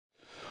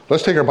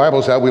Let's take our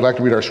Bibles out. We'd like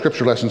to read our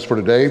scripture lessons for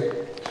today.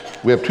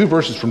 We have two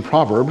verses from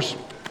Proverbs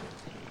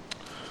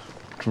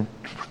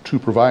to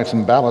provide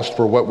some ballast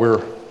for what we're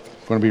going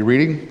to be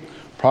reading.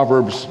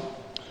 Proverbs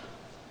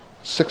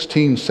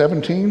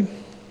 16:17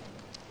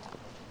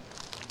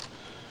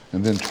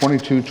 and then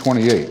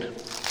 22:28.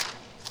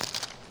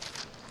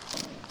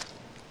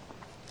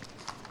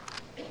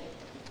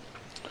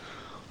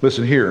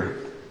 Listen here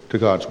to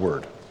God's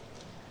word.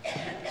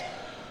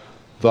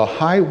 The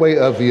highway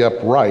of the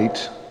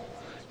upright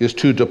is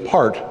to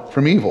depart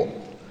from evil.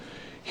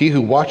 He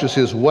who watches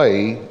his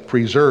way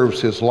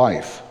preserves his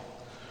life.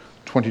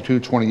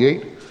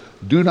 22:28.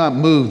 Do not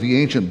move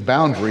the ancient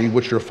boundary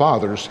which your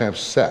fathers have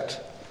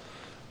set.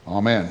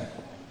 Amen.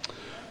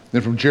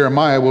 Then from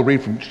Jeremiah, we'll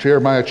read from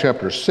Jeremiah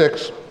chapter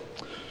 6,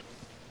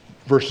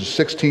 verses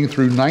 16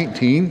 through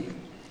 19.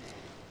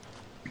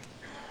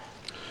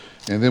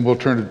 And then we'll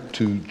turn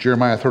to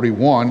Jeremiah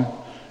 31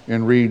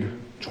 and read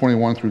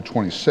 21 through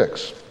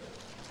 26.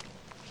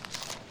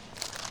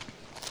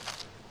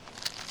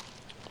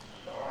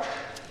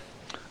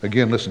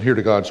 Again, listen here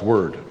to God's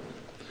word.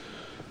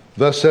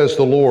 Thus says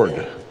the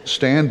Lord,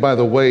 stand by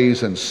the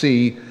ways and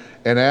see,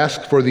 and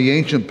ask for the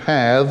ancient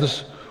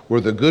paths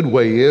where the good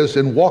way is,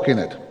 and walk in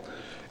it,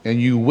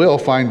 and you will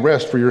find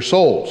rest for your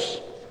souls.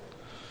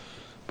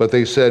 But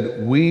they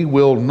said, we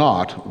will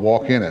not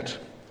walk in it.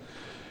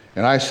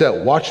 And I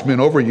set watchmen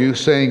over you,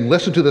 saying,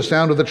 listen to the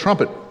sound of the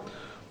trumpet.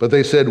 But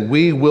they said,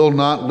 we will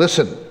not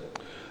listen.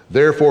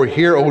 Therefore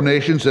hear, O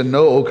nations, and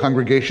know, O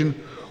congregation,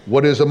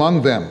 what is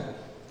among them.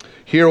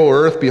 Hear, O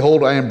earth,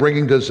 behold, I am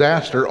bringing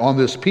disaster on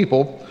this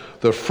people,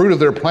 the fruit of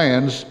their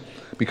plans,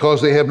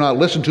 because they have not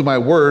listened to my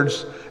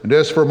words, and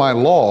as for my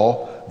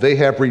law, they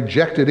have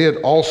rejected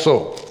it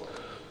also.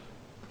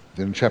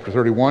 Then in chapter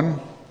 31,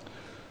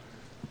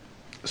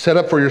 set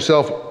up for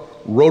yourself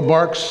road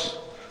marks,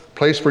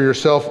 place for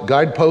yourself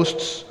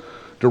guideposts,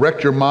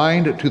 direct your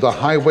mind to the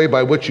highway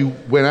by which you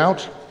went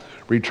out.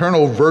 Return,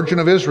 O Virgin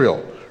of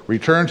Israel,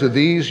 return to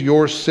these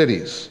your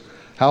cities.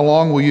 How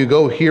long will you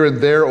go here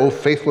and there, O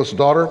faithless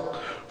daughter?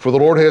 For the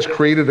Lord has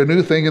created a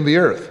new thing in the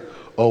earth.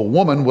 A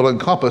woman will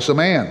encompass a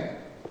man.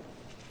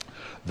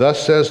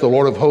 Thus says the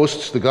Lord of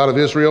hosts, the God of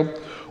Israel,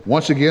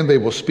 once again they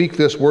will speak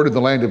this word in the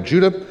land of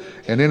Judah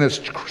and in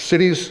its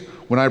cities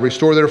when I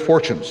restore their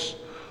fortunes.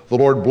 The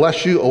Lord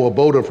bless you, O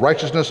abode of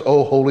righteousness,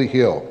 O holy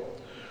hill.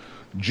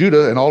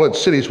 Judah and all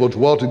its cities will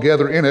dwell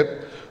together in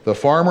it, the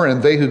farmer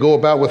and they who go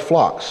about with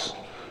flocks.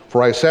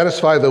 For I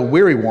satisfy the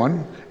weary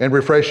one and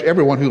refresh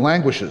everyone who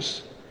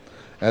languishes.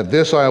 At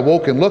this I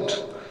awoke and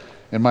looked,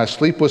 and my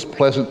sleep was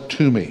pleasant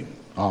to me.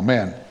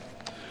 Amen.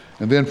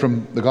 And then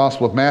from the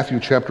Gospel of Matthew,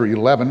 chapter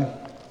 11,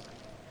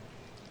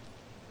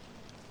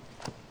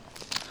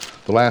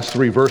 the last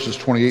three verses,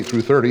 28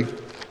 through 30,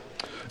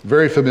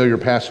 very familiar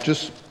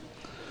verses.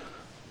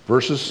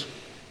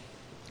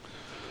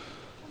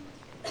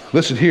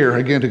 Listen here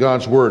again to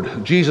God's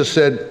word. Jesus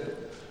said,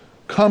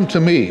 come to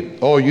me,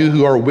 all you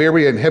who are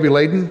weary and heavy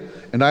laden,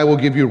 and I will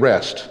give you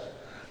rest.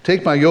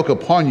 Take my yoke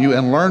upon you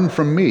and learn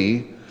from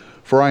me,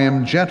 for I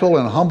am gentle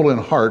and humble in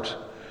heart,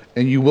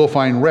 and you will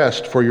find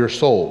rest for your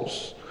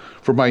souls.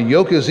 For my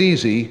yoke is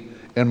easy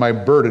and my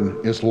burden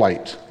is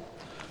light.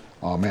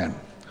 Amen.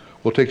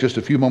 We'll take just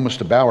a few moments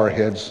to bow our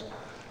heads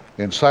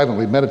and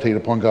silently meditate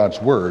upon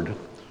God's word,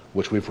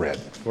 which we've read.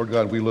 Lord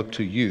God, we look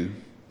to you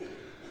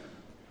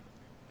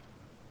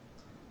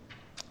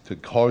to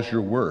cause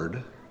your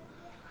word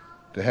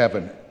to have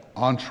an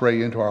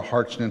entree into our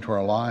hearts and into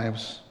our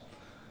lives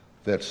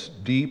that's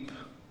deep,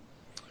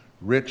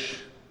 rich,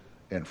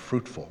 and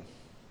fruitful.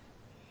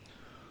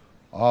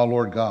 Ah,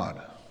 Lord God,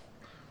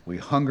 we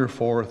hunger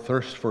for,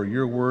 thirst for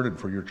your word and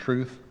for your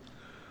truth.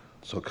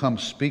 So come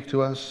speak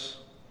to us,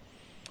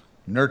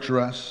 nurture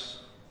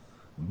us,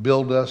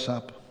 build us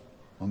up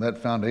on that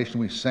foundation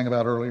we sang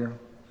about earlier.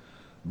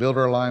 Build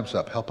our lives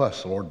up. Help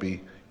us, Lord,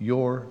 be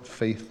your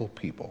faithful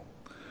people.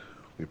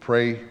 We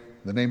pray in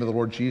the name of the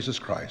Lord Jesus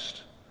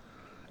Christ,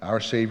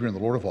 our Savior and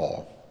the Lord of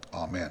all.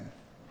 Amen.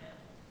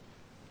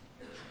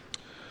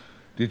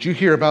 Did you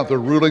hear about the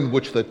ruling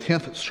which the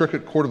 10th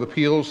Circuit Court of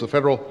Appeals, the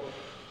federal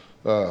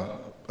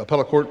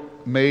appellate court,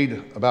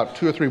 made about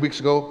 2 or 3 weeks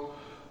ago?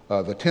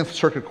 The 10th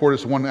Circuit Court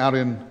is the one out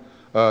in,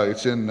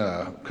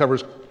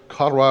 covers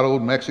Colorado,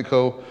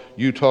 Mexico,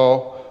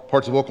 Utah,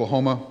 parts of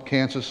Oklahoma,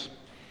 Kansas,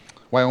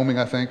 Wyoming,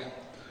 I think.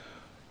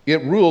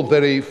 It ruled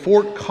that a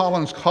Fort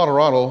Collins,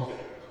 Colorado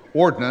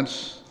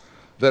ordinance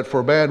that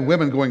forbade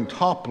women going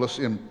topless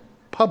in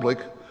public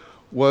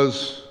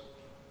was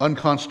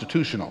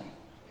unconstitutional,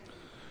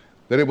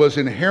 that it was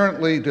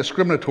inherently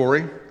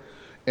discriminatory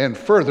and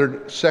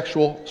furthered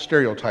sexual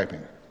stereotyping.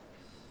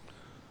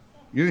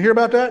 You didn't hear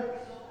about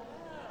that?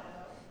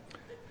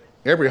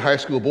 Every high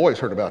school boy's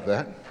heard about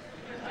that.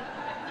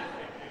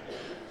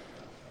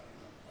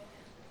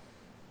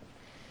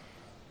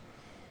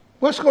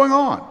 What's going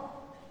on?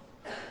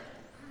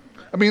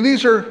 I mean,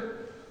 these are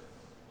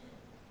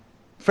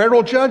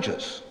federal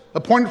judges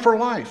appointed for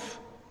life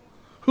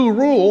who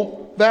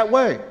rule that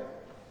way.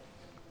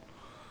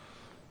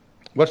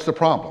 What's the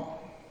problem?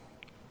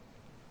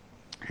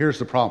 Here's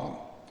the problem.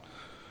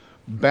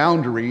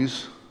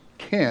 Boundaries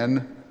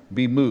can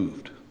be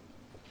moved.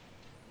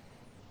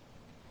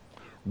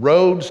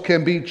 Roads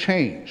can be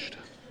changed.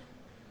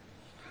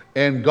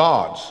 And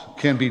gods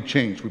can be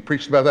changed. We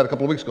preached about that a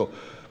couple of weeks ago.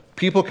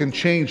 People can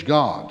change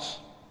gods.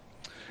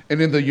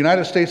 And in the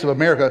United States of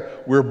America,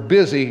 we're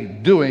busy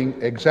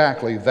doing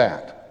exactly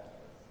that.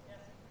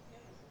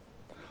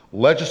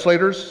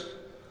 Legislators,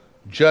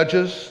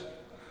 judges,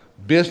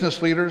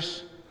 business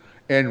leaders,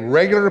 and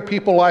regular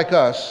people like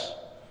us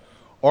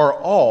are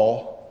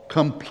all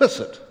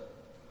complicit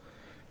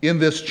in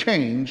this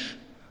change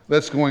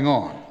that's going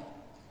on.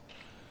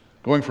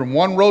 Going from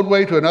one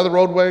roadway to another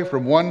roadway,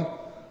 from one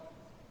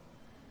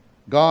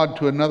God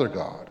to another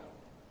God.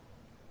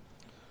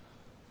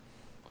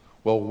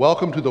 Well,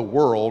 welcome to the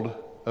world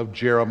of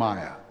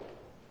Jeremiah.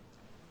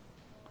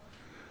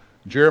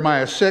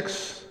 Jeremiah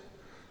 6,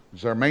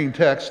 which is our main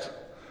text,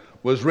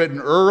 was written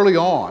early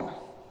on,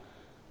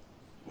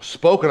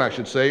 spoken, I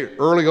should say,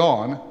 early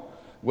on. It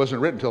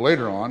wasn't written until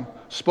later on.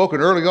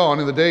 Spoken early on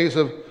in the days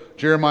of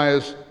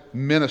Jeremiah's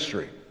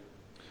ministry.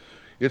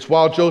 It's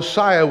while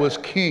Josiah was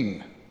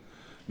king.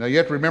 Now you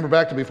have to remember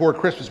back to before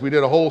Christmas, we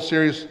did a whole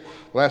series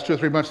the last 2 or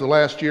 3 months of the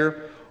last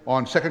year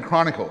on 2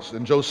 Chronicles.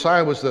 And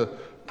Josiah was the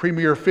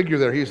premier figure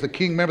there. He's the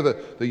king, remember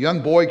the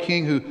young boy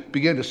king who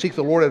began to seek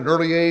the Lord at an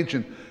early age,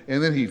 and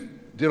then he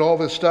did all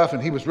this stuff,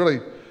 and he was really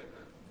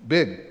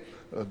big,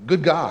 a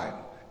good guy.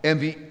 And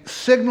the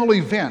signal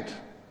event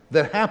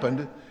that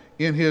happened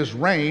in his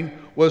reign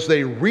was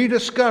they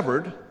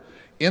rediscovered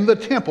in the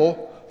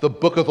temple the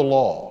book of the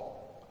law.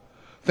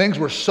 Things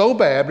were so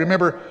bad.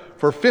 Remember,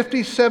 for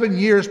 57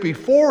 years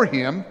before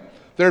him,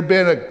 there'd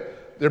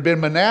been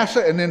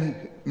Manasseh, and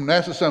then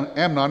Manasseh's son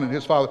Amnon and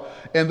his father,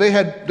 and they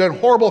had done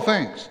horrible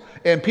things.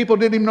 And people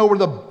didn't even know where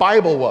the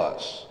Bible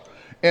was.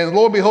 And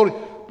lo and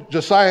behold,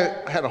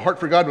 Josiah had a heart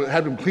for God to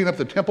have them clean up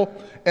the temple,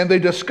 and they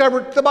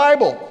discovered the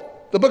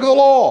Bible, the book of the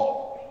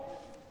law.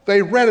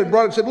 They read it,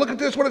 brought it, and said, look at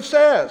this, what it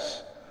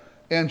says.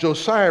 And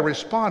Josiah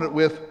responded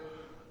with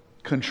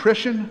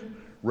contrition,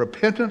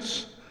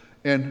 repentance,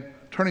 and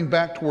turning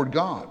back toward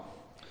God.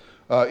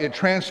 It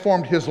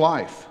transformed his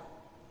life.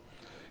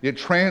 It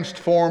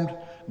transformed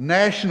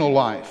national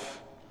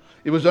life.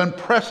 It was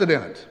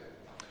unprecedented.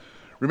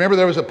 Remember,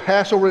 there was a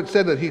Passover that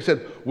said that he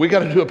said, we got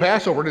to do a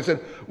Passover. And he said,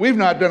 we've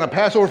not done a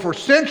Passover for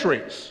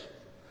centuries.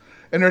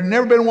 And there had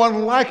never been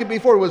one like it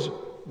before. It was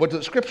what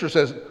the scripture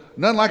says,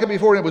 none like it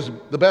before, and it was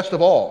the best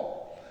of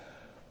all.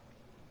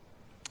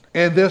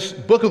 And this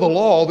book of the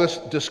law, this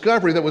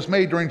discovery that was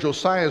made during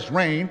Josiah's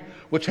reign,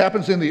 which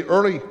happens in the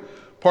early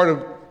part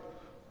of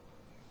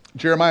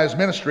Jeremiah's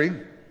ministry,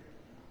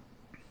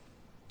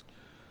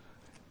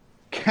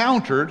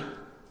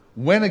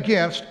 went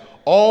against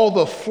all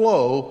the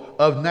flow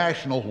of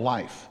national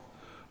life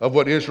of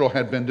what Israel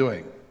had been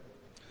doing.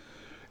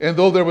 And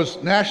though there was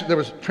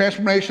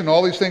transformation,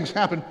 all these things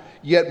happened,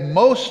 yet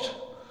most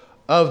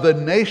of the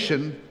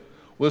nation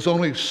was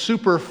only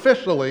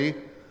superficially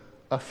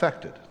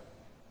affected.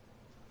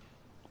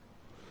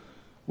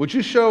 Would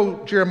you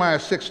show Jeremiah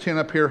 6:10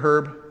 up here,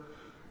 Herb?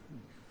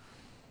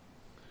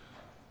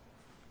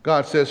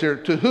 God says here,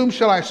 to whom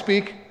shall I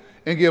speak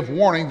and give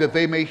warning that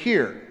they may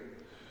hear?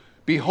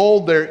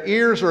 Behold, their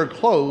ears are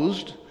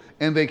closed,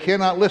 and they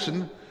cannot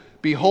listen.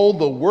 Behold,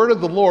 the word of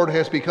the Lord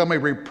has become a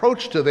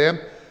reproach to them.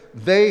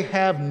 They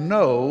have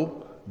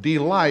no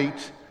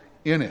delight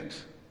in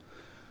it.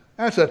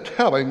 That's a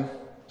telling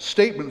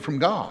statement from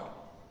God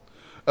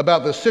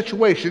about the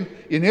situation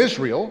in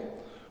Israel,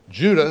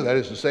 Judah, that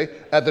is to say,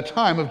 at the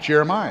time of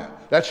Jeremiah.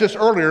 That's just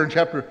earlier in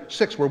chapter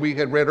 6 where we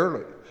had read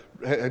earlier,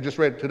 had just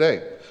read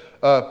today.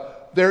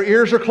 Their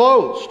ears are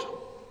closed.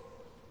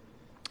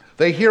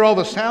 They hear all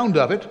the sound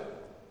of it,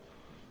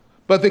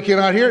 but they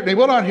cannot hear it, and they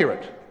will not hear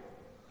it.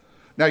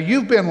 Now,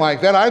 you've been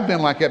like that. I've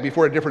been like that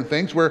before at different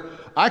things where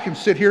I can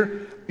sit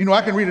here,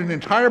 I can read an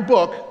entire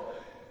book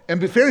and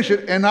finish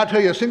it and not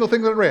tell you a single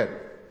thing that I read,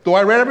 though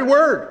I read every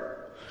word,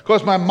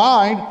 because my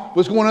mind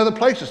was going other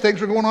places. Things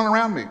were going on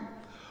around me.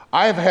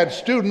 I have had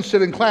students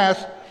sit in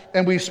class,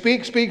 and we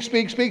speak,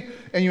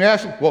 and you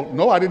ask them, well,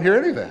 no, I didn't hear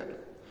any of that.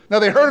 Now,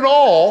 they heard it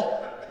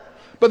all,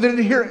 but they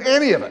didn't hear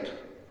any of it.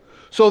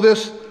 So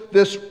this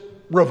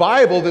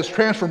revival, this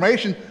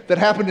transformation that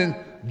happened in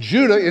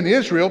Judah, in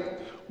Israel,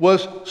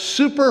 was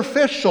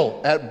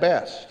superficial at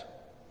best.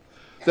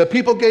 The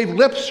people gave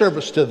lip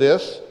service to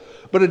this,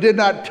 but it did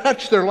not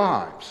touch their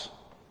lives.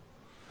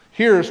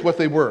 Here's what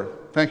they were.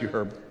 Thank you,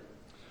 Herb.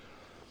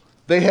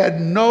 They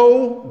had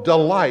no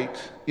delight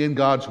in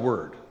God's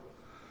word.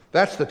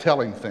 That's the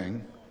telling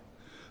thing.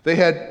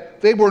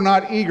 They were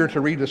not eager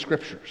to read the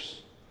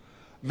scriptures.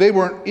 They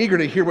weren't eager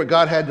to hear what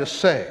God had to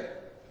say.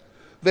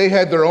 They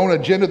had their own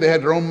agenda. They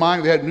had their own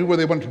mind. They knew where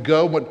they wanted to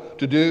go, what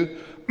to do.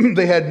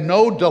 They had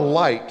no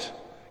delight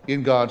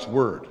in God's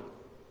word. You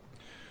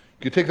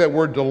could take that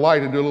word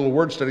delight and do a little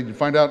word study. You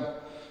find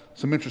out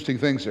some interesting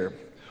things there.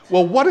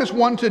 Well, what is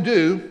one to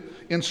do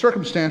in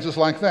circumstances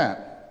like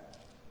that?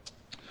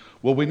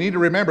 Well, we need to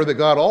remember that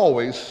God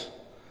always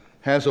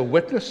has a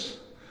witness.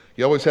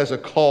 He always has a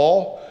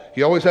call.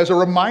 he always has a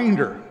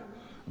reminder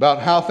about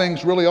how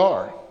things really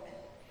are.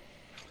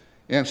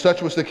 And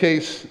such was the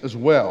case as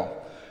well.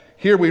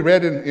 Here we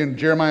read in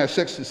Jeremiah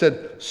 6, it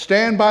said,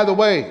 stand by the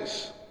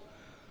ways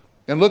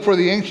and look for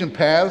the ancient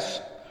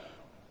paths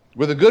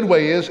where the good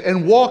way is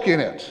and walk in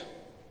it.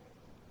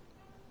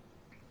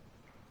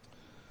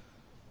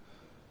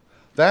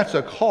 That's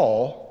a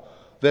call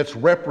that's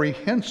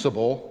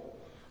reprehensible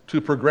to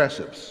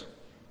progressives,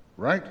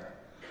 right?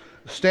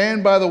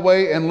 Stand by the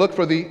way and look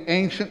for the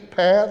ancient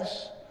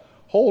paths.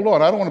 Hold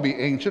on, I don't want to be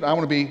ancient, I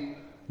want to be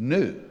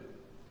new.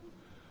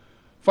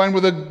 Find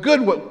where the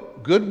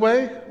good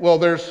way? Well,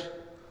 there's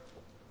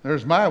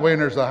my way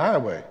and there's the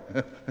highway,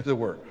 as it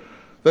were.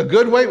 The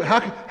good way,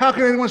 how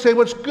can anyone say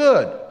what's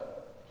good?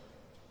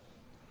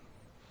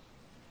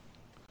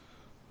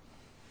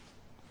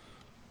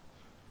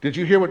 Did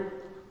you hear what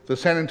the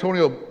San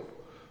Antonio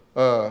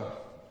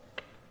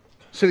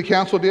City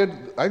Council did? I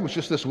think it was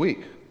just this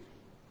week.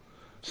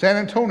 San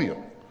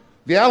Antonio,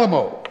 the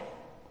Alamo,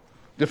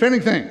 defending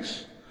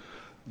things.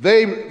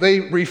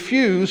 They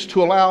refused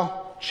to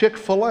allow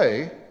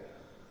Chick-fil-A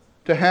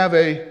to have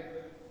a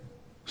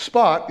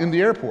spot in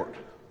the airport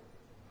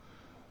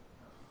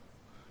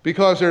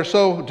because they're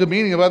so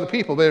demeaning of other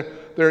people. They're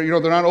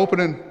not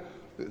opening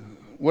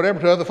whatever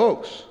to other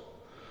folks.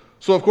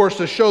 So of course,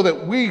 to show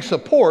that we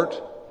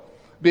support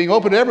being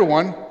open to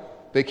everyone,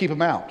 they keep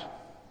them out.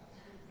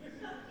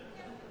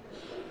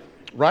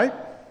 Right?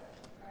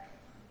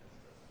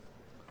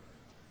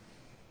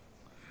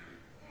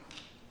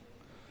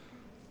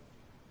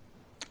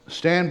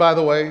 Stand by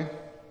the way.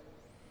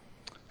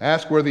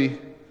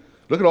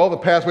 Look at all the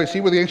pathways, see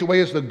where the ancient way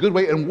is, the good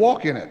way, and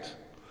walk in it.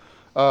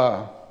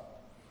 Our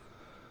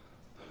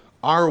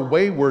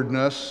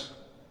waywardness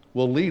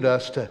will lead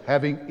us to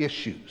having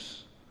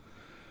issues.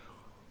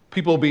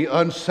 People will be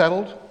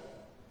unsettled.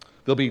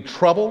 They'll be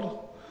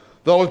troubled.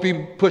 They'll always be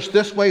pushed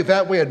this way,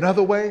 that way,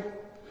 another way.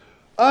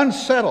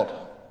 Unsettled.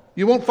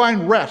 You won't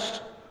find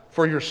rest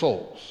for your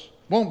souls.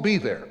 Won't be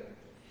there.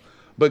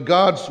 But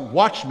God's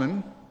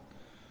watchmen,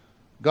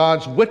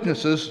 God's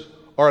witnesses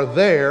are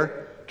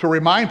there to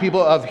remind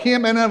people of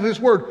him and of his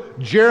word.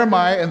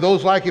 Jeremiah and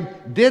those like him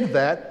did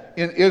that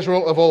in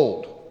Israel of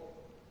old.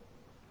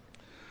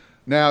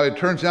 Now, it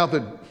turns out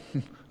that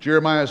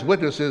Jeremiah's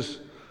witness is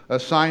a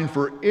sign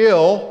for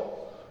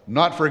ill,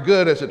 not for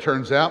good, as it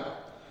turns out.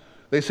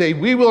 They say,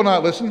 we will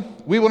not listen,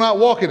 we will not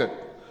walk in it.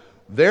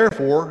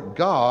 Therefore,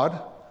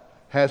 God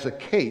has a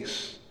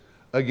case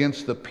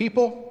against the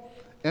people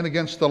and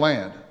against the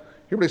land.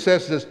 Here what he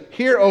says,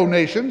 hear, O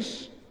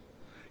nations,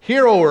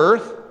 hear, O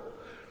earth.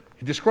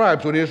 He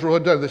describes what Israel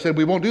had done. They said,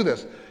 we won't do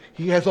this.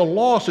 He has a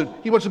lawsuit.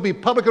 He wants to be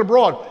public and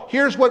abroad.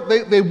 Here's what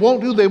they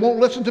won't do. They won't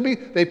listen to me.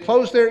 They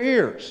close their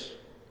ears.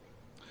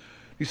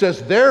 He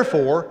says,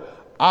 therefore,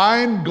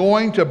 I'm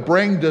going to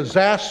bring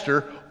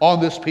disaster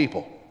on this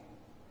people.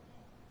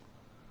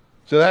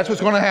 So that's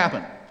what's going to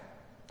happen.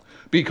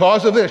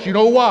 Because of this. You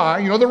know why.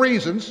 You know the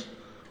reasons.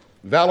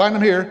 We've outlined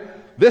them here.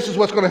 This is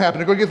what's going to happen.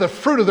 They're going to get the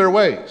fruit of their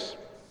ways.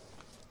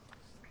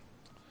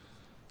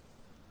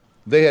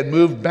 They had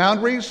moved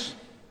boundaries.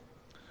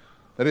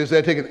 That is, they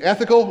had taken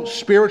ethical,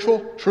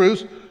 spiritual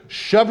truths,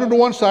 shoved them to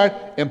one side,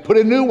 and put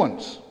in new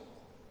ones.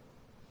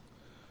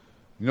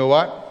 You know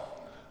what?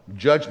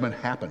 Judgment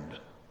happened.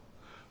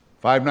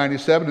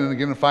 597 and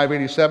again in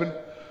 587.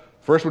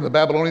 First, when the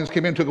Babylonians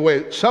came in, took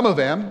away some of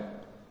them.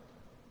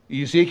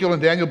 Ezekiel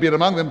and Daniel being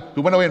among them,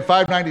 who went away in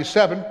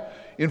 597.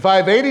 In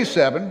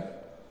 587,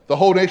 the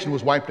whole nation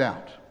was wiped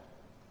out.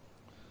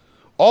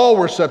 All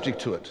were subject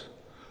to it.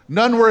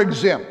 None were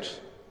exempt.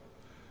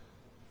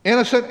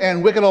 Innocent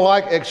and wicked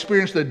alike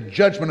experienced the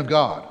judgment of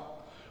God,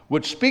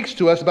 which speaks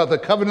to us about the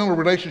covenantal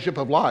relationship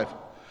of life.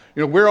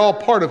 You know, we're all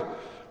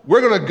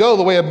we're going to go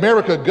the way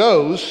America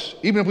goes,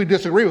 even if we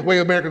disagree with the way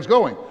America's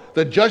going.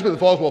 The judgment that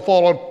falls will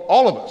fall on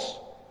all of us.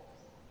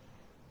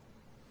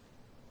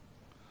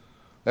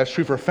 That's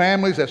true for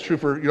families, that's true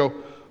for,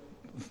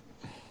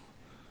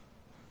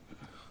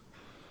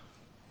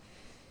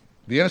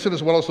 the innocent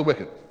as well as the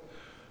wicked.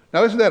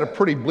 Now, isn't that a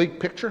pretty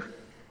bleak picture?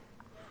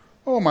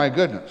 Oh my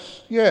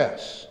goodness,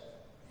 yes.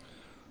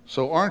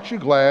 So aren't you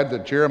glad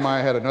that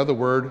Jeremiah had another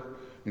word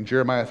in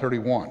Jeremiah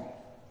 31?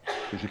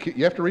 Because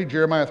you have to read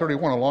Jeremiah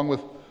 31 along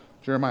with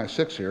Jeremiah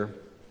 6 here.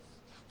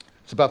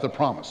 It's about the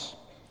promise.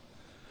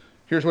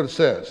 Here's what it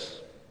says.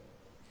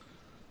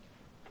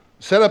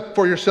 Set up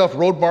for yourself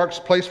road marks,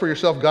 place for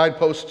yourself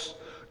guideposts,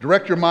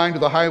 direct your mind to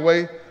the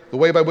highway, the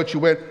way by which you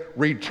went.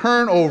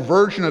 Return, O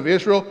virgin of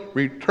Israel,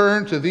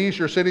 return to these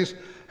your cities.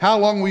 How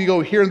long will you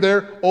go here and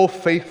there, O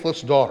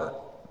faithless daughter?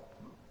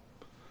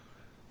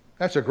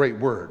 That's a great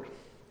word.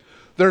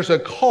 There's a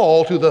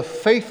call to the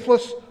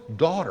faithless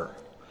daughter,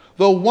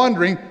 the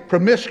wandering,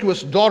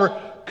 promiscuous daughter.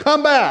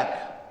 Come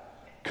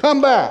back.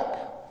 Come back.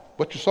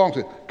 What your song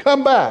said.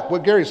 Come back.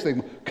 What Gary's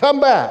thinking. Come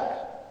back.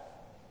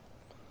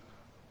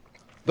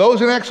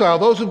 Those in exile,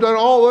 those who've done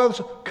all of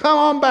this, come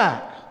on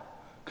back.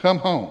 Come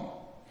home.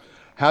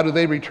 How do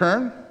they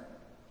return?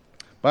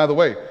 By the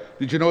way,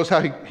 did you notice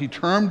how he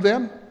termed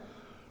them?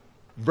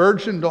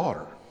 Virgin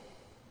daughter.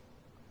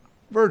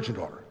 Virgin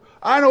daughter.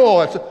 I know all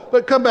that stuff,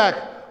 but come back.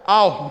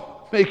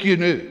 I'll make you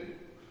new.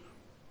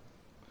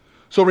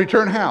 So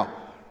return how?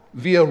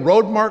 Via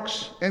road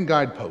marks and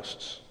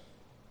guideposts.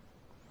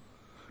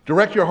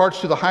 Direct your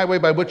hearts to the highway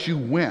by which you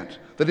went.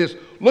 That is,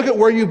 look at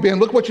where you've been,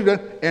 look what you've done,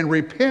 and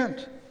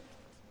repent.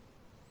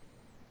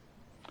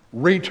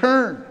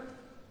 Return.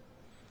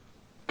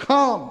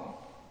 Come.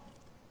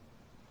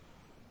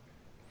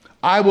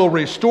 I will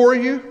restore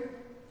you.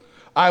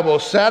 I will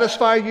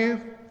satisfy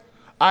you.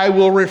 I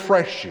will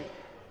refresh you.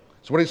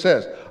 That's what he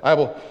says. I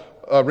will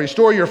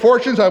restore your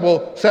fortunes. I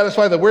will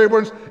satisfy the weary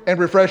ones and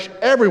refresh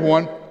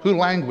everyone who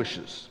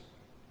languishes.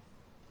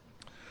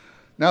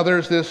 Now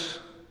there's this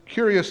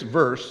curious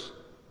verse,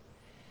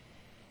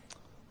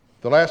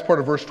 the last part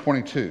of verse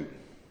 22.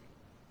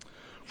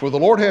 For the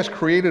Lord has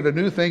created a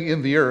new thing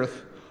in the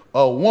earth.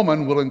 A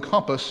woman will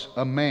encompass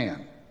a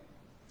man.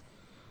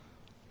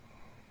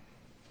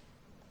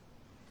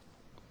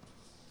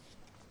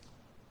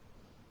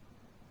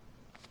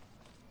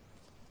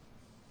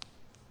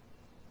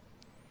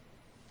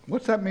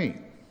 What's that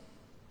mean?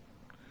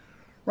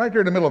 Right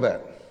there in the middle of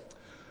that.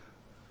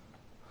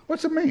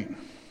 What's it mean?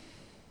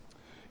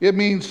 It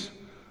means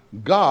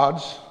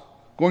God's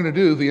going to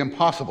do the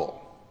impossible.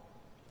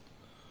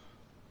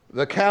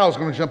 The cow's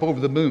going to jump over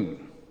the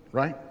moon,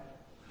 right?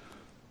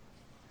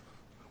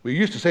 We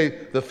used to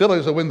say the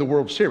Phillies will win the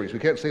World Series. We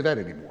can't say that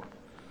anymore.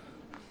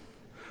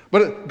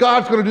 But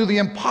God's going to do the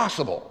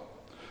impossible.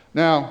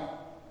 Now,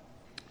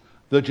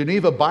 the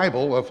Geneva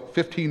Bible of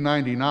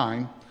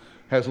 1599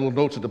 has little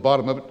notes at the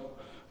bottom of it.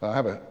 I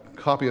have a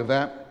copy of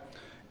that.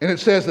 And it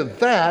says that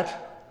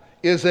that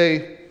is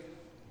a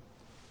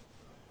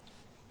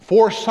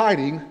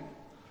foresighting,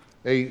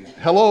 a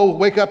hello,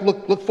 wake up,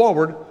 look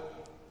forward.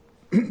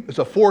 It's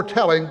a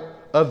foretelling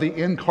of the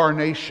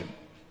incarnation.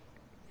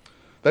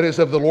 That is,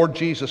 of the Lord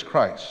Jesus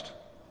Christ.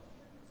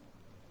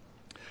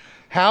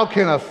 How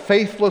can a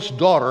faithless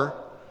daughter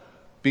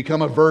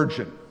become a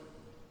virgin?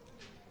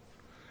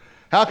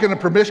 How can a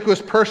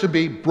promiscuous person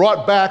be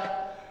brought back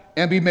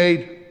and be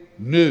made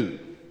new?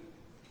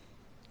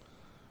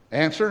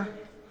 Answer,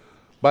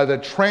 by the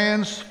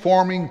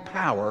transforming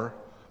power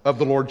of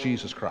the Lord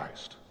Jesus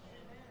Christ.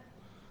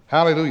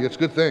 Hallelujah, it's a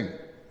good thing.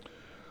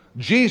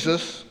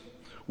 Jesus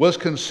was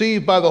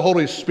conceived by the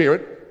Holy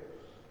Spirit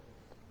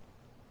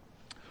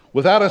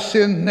without a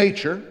sin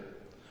nature.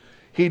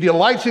 He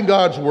delights in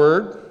God's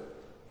word.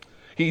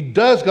 He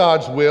does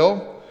God's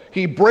will.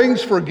 He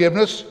brings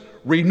forgiveness,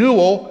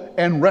 renewal,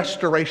 and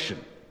restoration.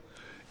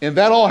 And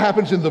that all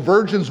happens in the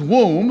virgin's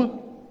womb,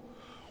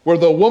 where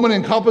the woman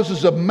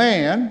encompasses a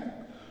man,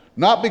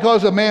 not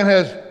because a man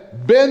has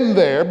been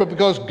there, but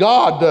because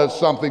God does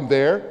something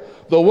there.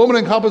 The woman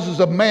encompasses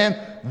a man,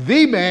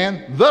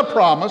 the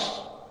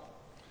promise,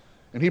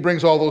 and he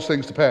brings all those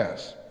things to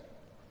pass.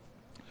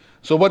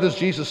 So what does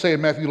Jesus say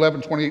in Matthew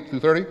 11, 28 through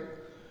 30?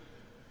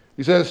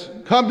 He says,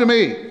 come to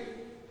me.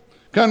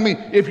 Come to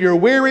me. If you're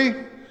weary,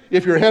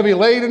 if you're heavy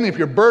laden, if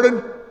you're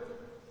burdened,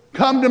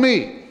 come to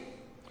me.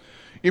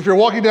 If you're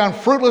walking down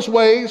fruitless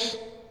ways,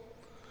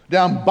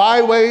 down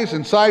byways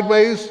and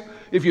sideways,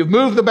 if you've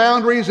moved the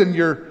boundaries and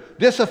you're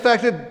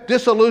disaffected,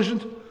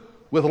 disillusioned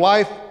with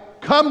life,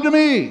 come to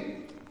me,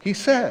 he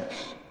says.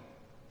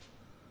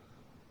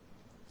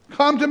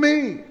 Come to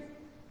me.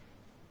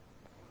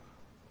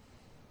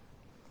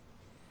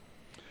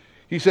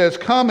 He says,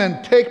 come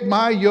and take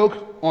my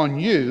yoke on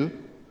you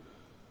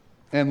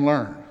and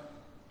learn.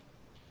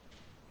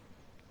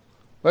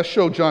 Let's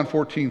show John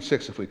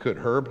 14:6 if we could,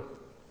 Herb.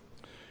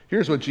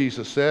 Here's what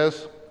Jesus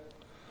says.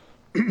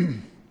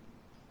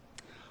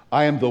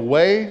 I am the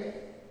way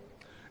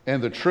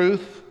and the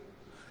truth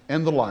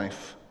and the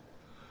life.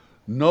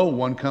 No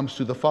one comes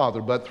to the Father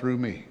but through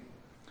me.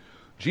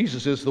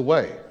 Jesus is the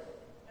way.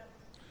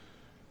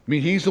 I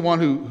mean, he's the one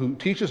who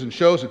teaches and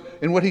shows.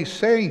 And what he's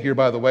saying here,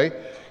 by the way,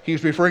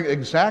 he's referring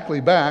exactly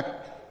back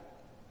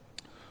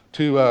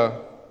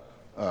to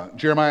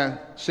Jeremiah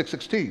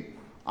 6:16.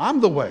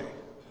 I'm the way.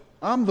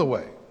 I'm the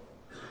way.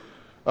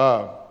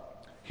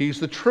 He's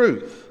the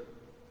truth.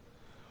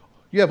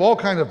 You have all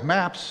kinds of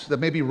maps that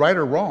may be right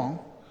or wrong.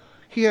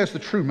 He has the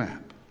true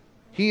map.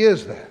 He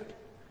is that.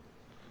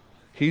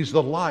 He's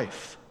the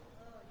life.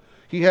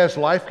 He has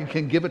life and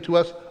can give it to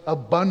us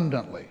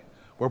abundantly,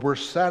 where we're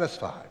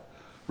satisfied,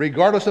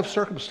 regardless of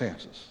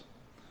circumstances.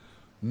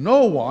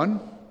 No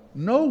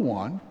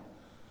one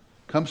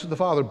comes to the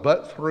Father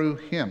but through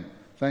him.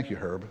 Thank you,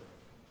 Herb.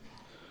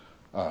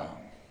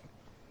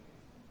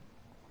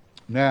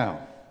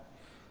 Now,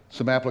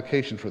 some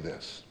application for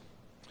this.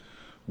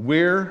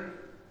 We're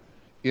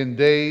in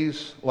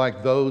days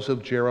like those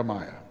of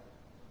Jeremiah.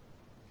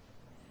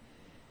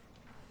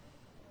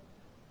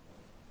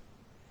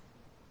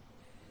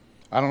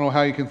 I don't know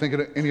how you can think of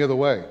it any other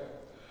way.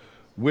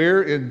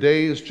 We're in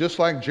days just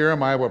like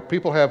Jeremiah, where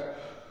people have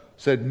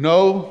said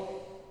no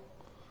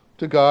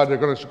to God. They're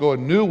going to go a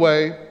new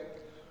way,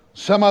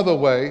 some other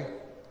way,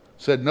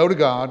 said no to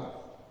God.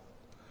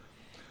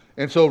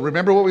 And so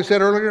remember what we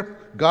said earlier?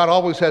 God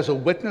always has a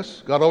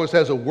witness. God always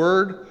has a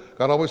word.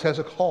 God always has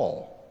a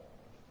call.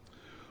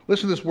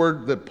 Listen to this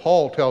word that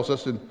Paul tells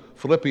us in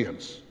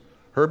Philippians.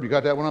 Herb, you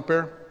got that one up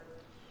there?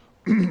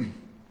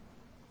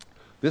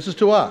 This is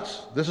to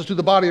us. This is to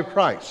the body of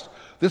Christ.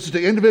 This is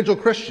to individual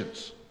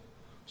Christians,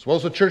 as well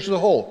as the church as a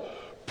whole.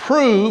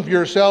 Prove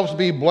yourselves to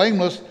be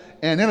blameless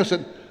and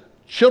innocent,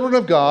 children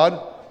of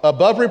God,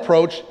 above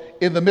reproach,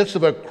 in the midst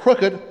of a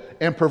crooked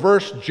and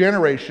perverse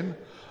generation,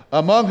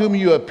 among whom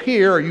you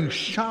appear, or you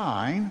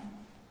shine,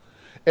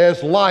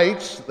 as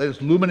lights,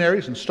 as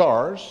luminaries and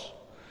stars,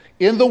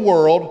 in the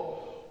world,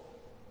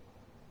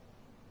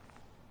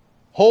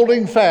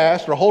 holding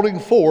fast or holding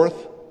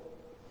forth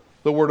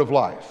the word of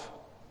life.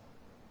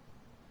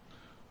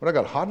 What I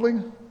got,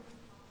 hodling?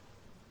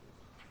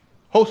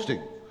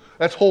 Hosting.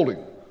 That's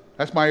holding.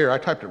 That's my error. I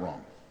typed it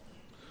wrong.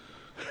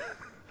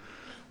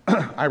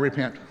 I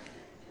repent.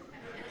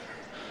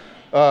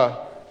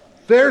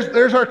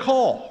 There's our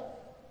call.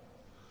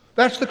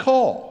 That's the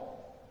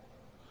call.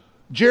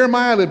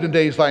 Jeremiah lived in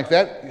days like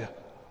that,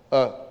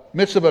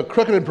 midst of a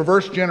crooked and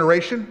perverse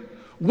generation.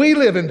 We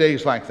live in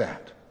days like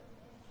that.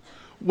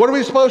 What are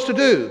we supposed to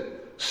do?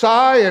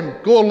 Sigh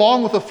and go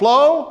along with the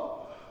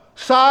flow?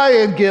 Sigh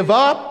and give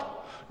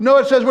up? No,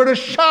 it says we're to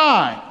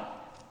shine.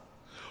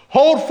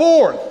 Hold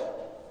forth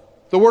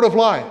the word of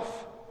life.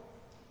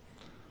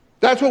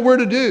 That's what we're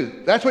to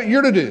do. That's what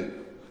you're to do.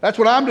 That's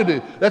what I'm to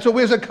do. That's what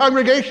we as a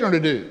congregation are to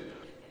do.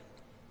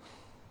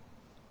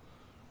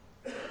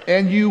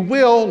 And you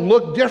will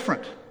look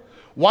different.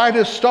 Why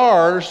do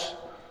stars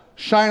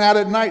shine out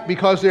at night?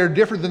 Because they're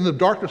different than the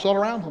darkness all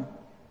around them.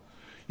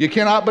 You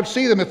cannot but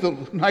see them. If the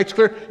night's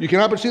clear, you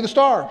cannot but see the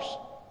stars.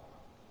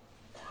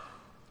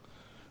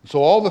 So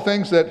all the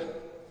things that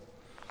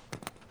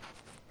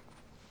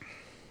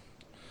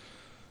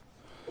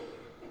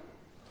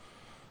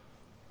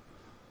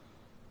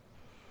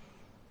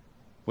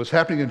was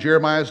happening in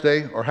Jeremiah's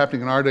day are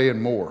happening in our day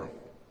and more.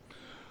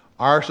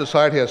 Our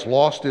society has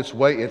lost its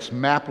way. It's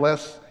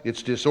mapless.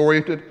 It's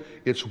disoriented.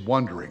 It's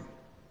wandering.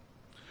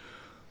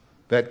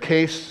 That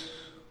case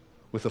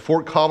with the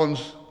Fort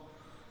Collins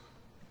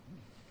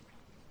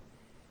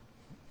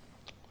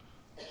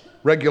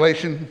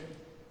regulation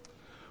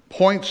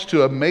points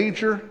to a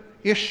major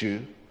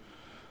issue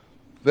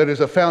that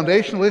is a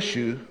foundational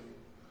issue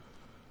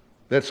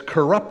that's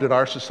corrupted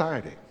our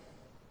society.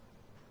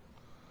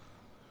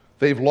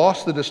 They've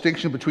lost the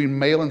distinction between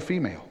male and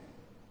female.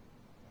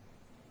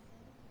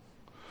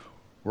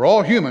 We're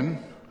all human,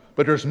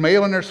 but there's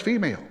male and there's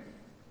female.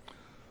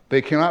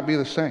 They cannot be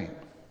the same.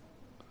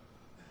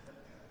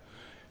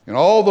 And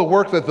all the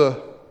work that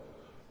the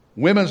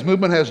women's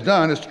movement has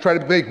done is to try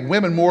to make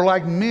women more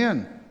like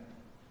men.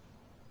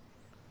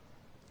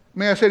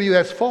 May I say to you,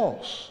 that's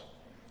false.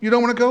 You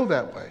don't want to go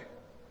that way.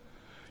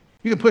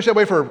 You can push that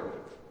way for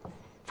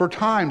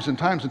times and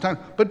times and times,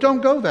 but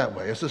don't go that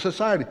way as a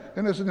society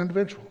and as an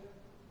individual.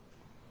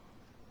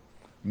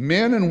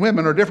 Men and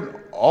women are different,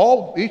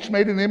 each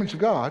made in the image of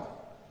God,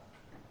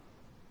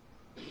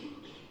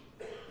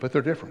 but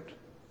they're different.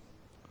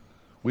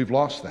 We've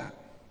lost that.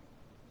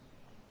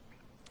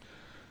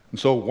 And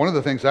so one of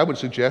the things I would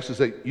suggest is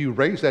that you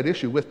raise that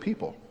issue with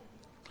people.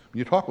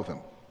 You talk with them.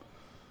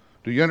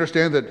 Do you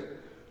understand that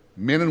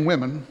men and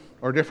women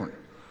are different?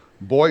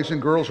 Boys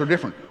and girls are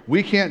different.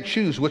 We can't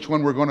choose which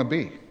one we're going to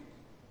be.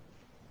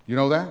 You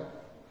know that?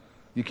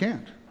 You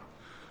can't.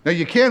 Now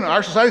you can,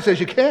 our society says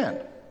you can.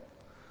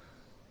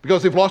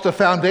 Because they've lost a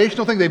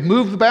foundational thing. They've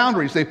moved the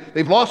boundaries.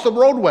 They've lost the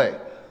roadway.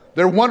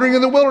 They're wandering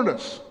in the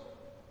wilderness.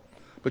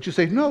 But you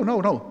say,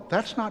 no,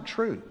 that's not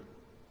true.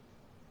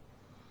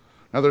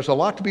 Now there's a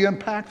lot to be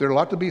unpacked. There's a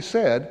lot to be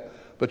said.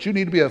 But you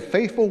need to be a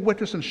faithful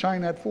witness and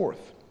shine that forth.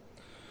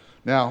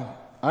 Now,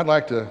 I'd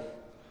like to,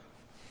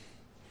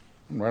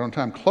 right on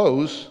time,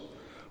 close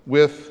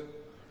with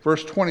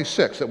verse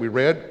 26 that we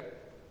read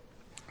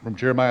from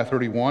Jeremiah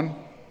 31.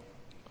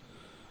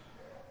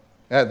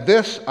 At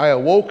this I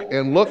awoke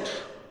and looked,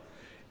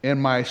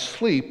 and my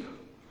sleep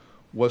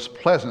was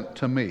pleasant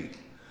to me.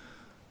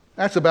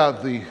 That's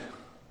about the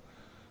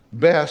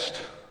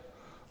best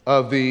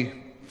of the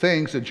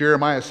things that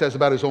Jeremiah says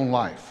about his own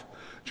life.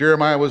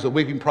 Jeremiah was a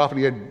weeping prophet.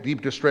 He had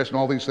deep distress and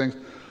all these things.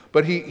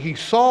 But he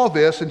saw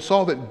this and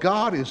saw that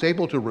God is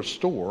able to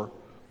restore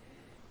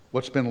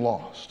what's been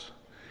lost.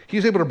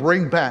 He's able to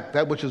bring back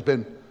that which has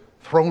been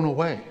thrown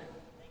away.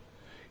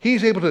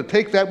 He's able to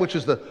take that which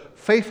is the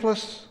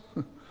faithless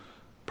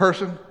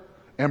person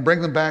and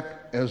bring them back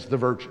as the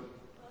virgin,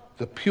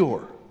 the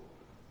pure,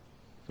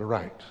 the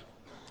right.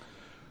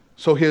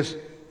 So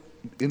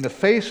in the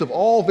face of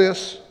all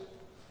this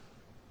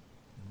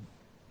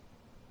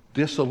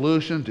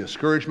disillusion,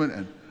 discouragement,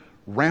 and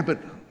rampant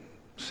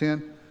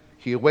sin,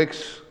 he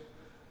awakes,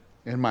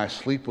 and my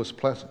sleep was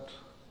pleasant.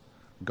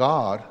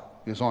 God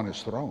is on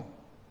his throne.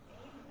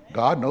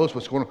 God knows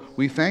what's going on.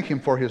 We thank him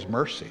for his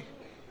mercy,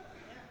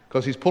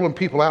 because he's pulling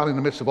people out in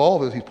the midst of all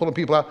this. He's pulling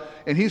people out,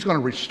 and he's going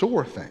to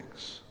restore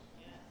things.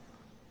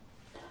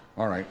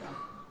 All right,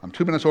 I'm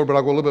 2 minutes over, but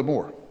I'll go a little bit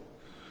more.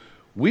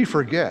 We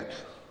forget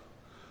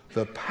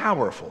the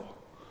powerful,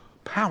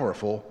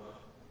 powerful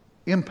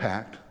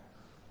impact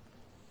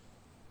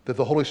that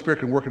the Holy Spirit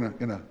can work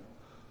in a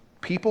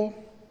people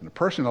and a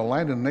person, a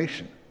land and a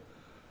nation.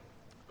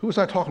 Who was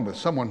I talking with?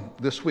 Someone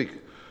this week.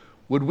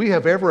 Would we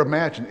have ever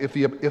imagined if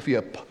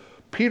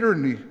Peter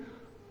and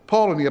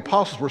Paul and the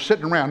apostles were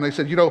sitting around and they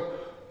said,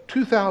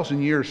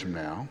 2,000 years from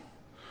now,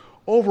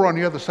 over on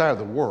the other side of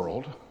the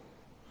world,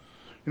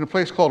 in a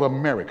place called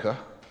America,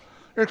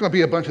 there's going to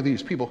be a bunch of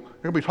these people.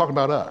 They're going to be talking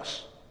about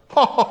us.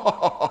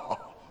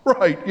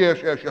 Right,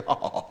 yes.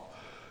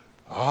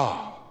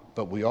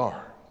 But we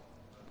are.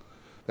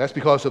 That's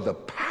because of the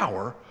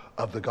power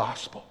of the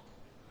gospel.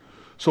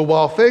 So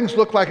while things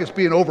look like it's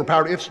being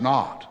overpowered, it's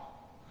not.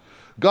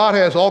 God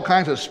has all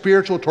kinds of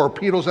spiritual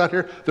torpedoes out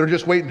here that are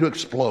just waiting to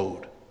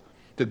explode,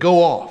 to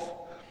go off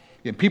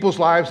in people's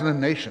lives and in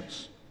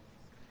nations.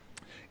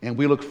 And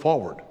we look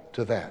forward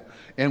to that.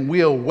 And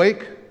we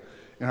awake,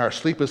 and our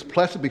sleep is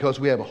pleasant because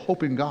we have a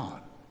hope in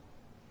God.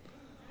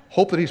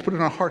 Hope that He's put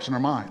in our hearts and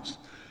our minds.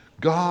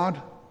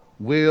 God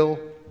will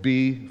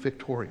be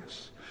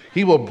victorious.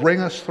 He will bring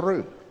us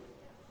through.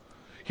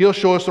 He'll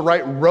show us the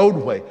right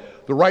roadway,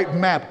 the right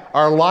map.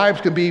 Our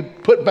lives can be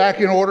put back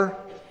in order.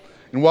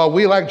 And while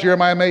we, like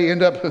Jeremiah, may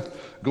end up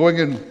going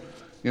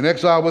in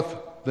exile with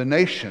the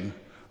nation,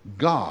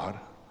 God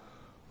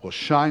will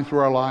shine through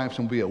our lives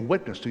and be a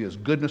witness to His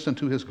goodness and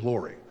to His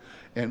glory.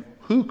 And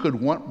who could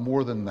want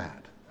more than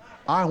that?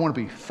 I want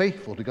to be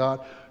faithful to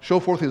God, show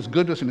forth His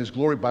goodness and His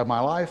glory by my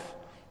life,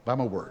 by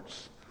my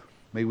words.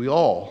 May we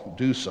all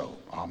do so.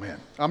 Amen.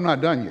 I'm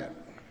not done yet.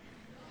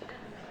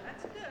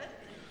 That's good.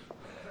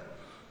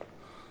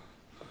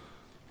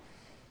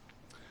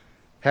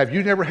 Have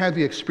you never had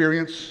the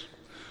experience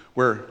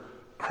where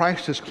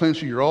Christ has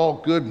cleansed you, you're all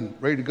good and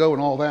ready to go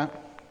and all that,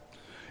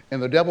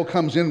 and the devil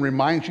comes in and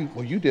reminds you,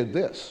 well, you did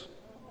this.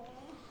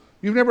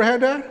 You've never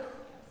had that?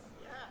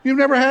 You've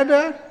never had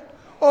that?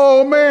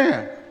 Oh,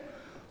 man.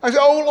 I said,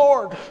 oh,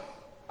 Lord,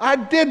 I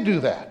did do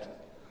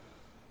that.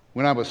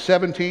 When I was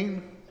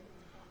 17,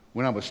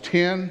 when I was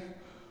 10,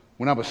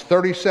 when I was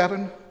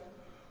 37.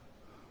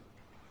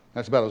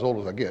 That's about as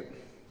old as I get.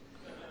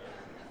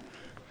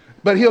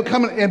 But he'll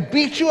come in and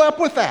beat you up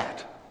with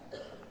that.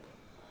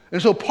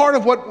 And so part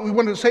of what we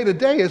wanted to say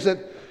today is that,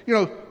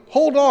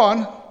 hold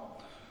on.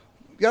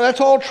 Yeah,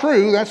 that's all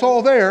true. That's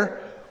all there.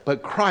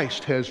 But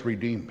Christ has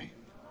redeemed me.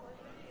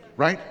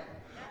 Right?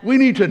 We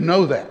need to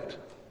know that.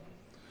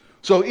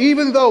 So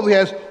even though he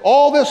has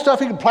all this stuff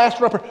he can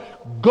plaster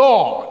up,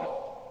 gone.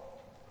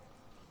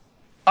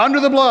 Under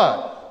the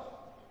blood.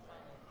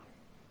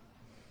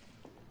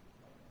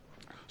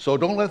 So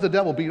don't let the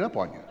devil beat up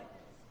on you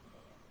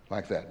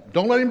like that.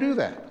 Don't let him do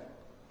that.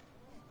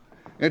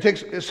 And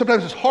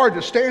sometimes it's hard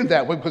to stand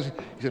that way because he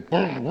said,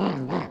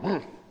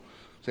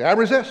 say, I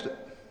resist it.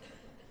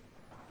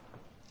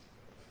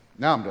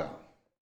 Now I'm done.